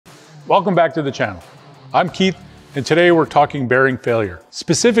Welcome back to the channel. I'm Keith, and today we're talking bearing failure,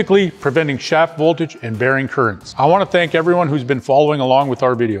 specifically preventing shaft voltage and bearing currents. I want to thank everyone who's been following along with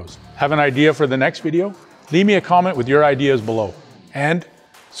our videos. Have an idea for the next video? Leave me a comment with your ideas below. And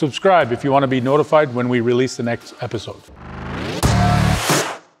subscribe if you want to be notified when we release the next episode.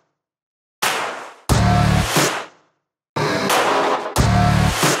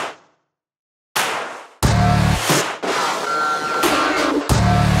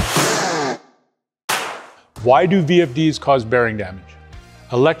 Why do VFDs cause bearing damage?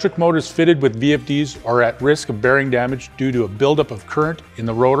 Electric motors fitted with VFDs are at risk of bearing damage due to a buildup of current in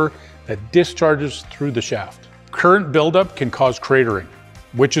the rotor that discharges through the shaft. Current buildup can cause cratering,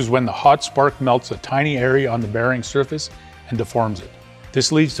 which is when the hot spark melts a tiny area on the bearing surface and deforms it.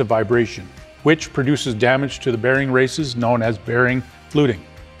 This leads to vibration, which produces damage to the bearing races known as bearing fluting.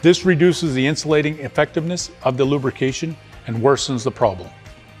 This reduces the insulating effectiveness of the lubrication and worsens the problem.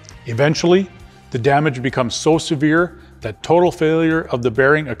 Eventually, the damage becomes so severe that total failure of the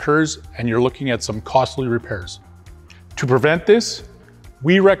bearing occurs and you're looking at some costly repairs. To prevent this,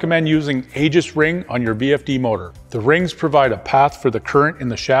 we recommend using AEGIS ring on your VFD motor. The rings provide a path for the current in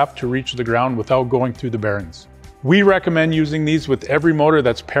the shaft to reach the ground without going through the bearings. We recommend using these with every motor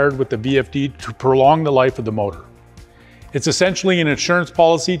that's paired with the VFD to prolong the life of the motor. It's essentially an insurance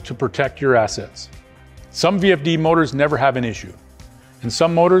policy to protect your assets. Some VFD motors never have an issue, and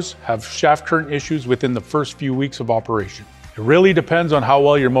some motors have shaft current issues within the first few weeks of operation. It really depends on how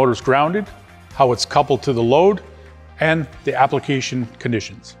well your motor's grounded, how it's coupled to the load, and the application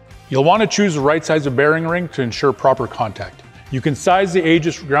conditions. You'll want to choose the right size of bearing ring to ensure proper contact. You can size the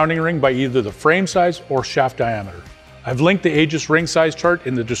AEGIS grounding ring by either the frame size or shaft diameter. I've linked the AEGIS ring size chart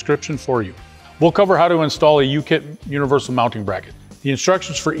in the description for you. We'll cover how to install a U-kit universal mounting bracket. The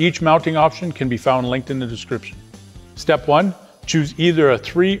instructions for each mounting option can be found linked in the description. Step 1. Choose either a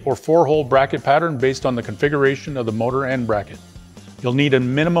 3 or 4 hole bracket pattern based on the configuration of the motor and bracket. You'll need a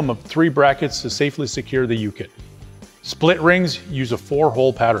minimum of 3 brackets to safely secure the U-kit. Split rings use a 4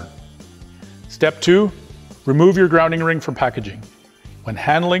 hole pattern. Step 2, remove your grounding ring from packaging. When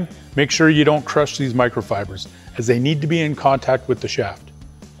handling, make sure you don't crush these microfibers as they need to be in contact with the shaft.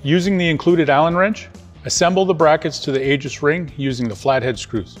 Using the included Allen wrench, assemble the brackets to the AEGIS ring using the flathead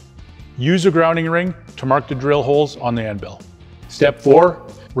screws. Use a grounding ring to mark the drill holes on the end bell. Step 4,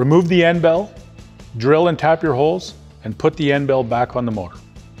 remove the end bell, drill and tap your holes, and put the end bell back on the motor.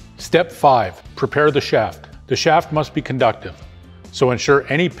 Step 5, prepare the shaft. The shaft must be conductive, so ensure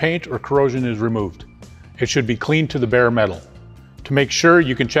any paint or corrosion is removed. It should be clean to the bare metal. To make sure,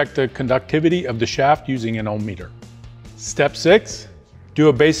 you can check the conductivity of the shaft using an ohm meter. Step 6, do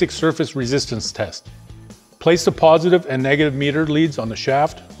a basic surface resistance test. Place the positive and negative meter leads on the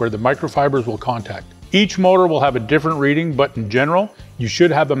shaft where the microfibers will contact. Each motor will have a different reading, but in general, you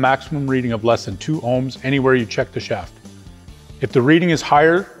should have a maximum reading of less than 2 ohms anywhere you check the shaft. If the reading is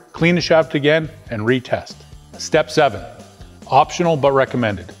higher, clean the shaft again and retest. Step 7, optional but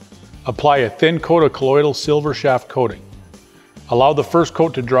recommended. Apply a thin coat of colloidal silver shaft coating. Allow the first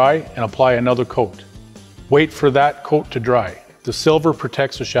coat to dry and apply another coat. Wait for that coat to dry. The silver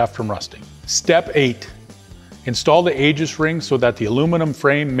protects the shaft from rusting. Step 8, install the AEGIS ring so that the aluminum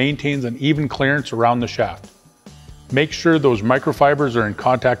frame maintains an even clearance around the shaft. Make sure those microfibers are in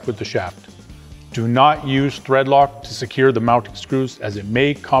contact with the shaft. Do not use thread lock to secure the mounting screws as it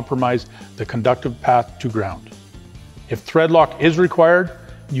may compromise the conductive path to ground. If thread lock is required,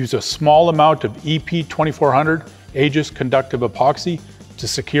 use a small amount of EP2400 AEGIS conductive epoxy to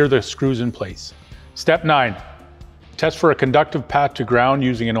secure the screws in place. Step 9, test for a conductive path to ground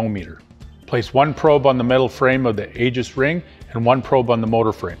using an ohm meter. Place 1 probe on the metal frame of the AEGIS ring and 1 probe on the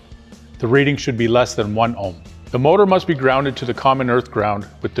motor frame. The reading should be less than 1 ohm. The motor must be grounded to the common earth ground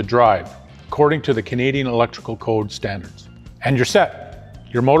with the drive, according to the Canadian Electrical Code standards. And you're set.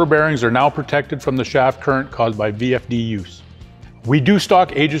 Your motor bearings are now protected from the shaft current caused by VFD use. We do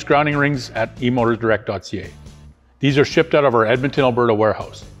stock AEGIS grounding rings at emotorsdirect.ca. These are shipped out of our Edmonton, Alberta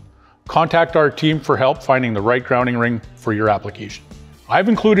warehouse. Contact our team for help finding the right grounding ring for your application. I've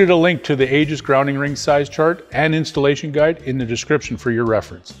included a link to the AEGIS grounding ring size chart and installation guide in the description for your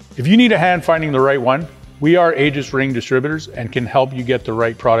reference. If you need a hand finding the right one, we are AEGIS ring distributors and can help you get the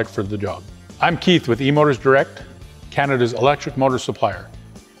right product for the job. I'm Keith with eMotors Direct, Canada's electric motor supplier.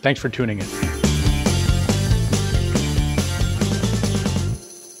 Thanks for tuning in.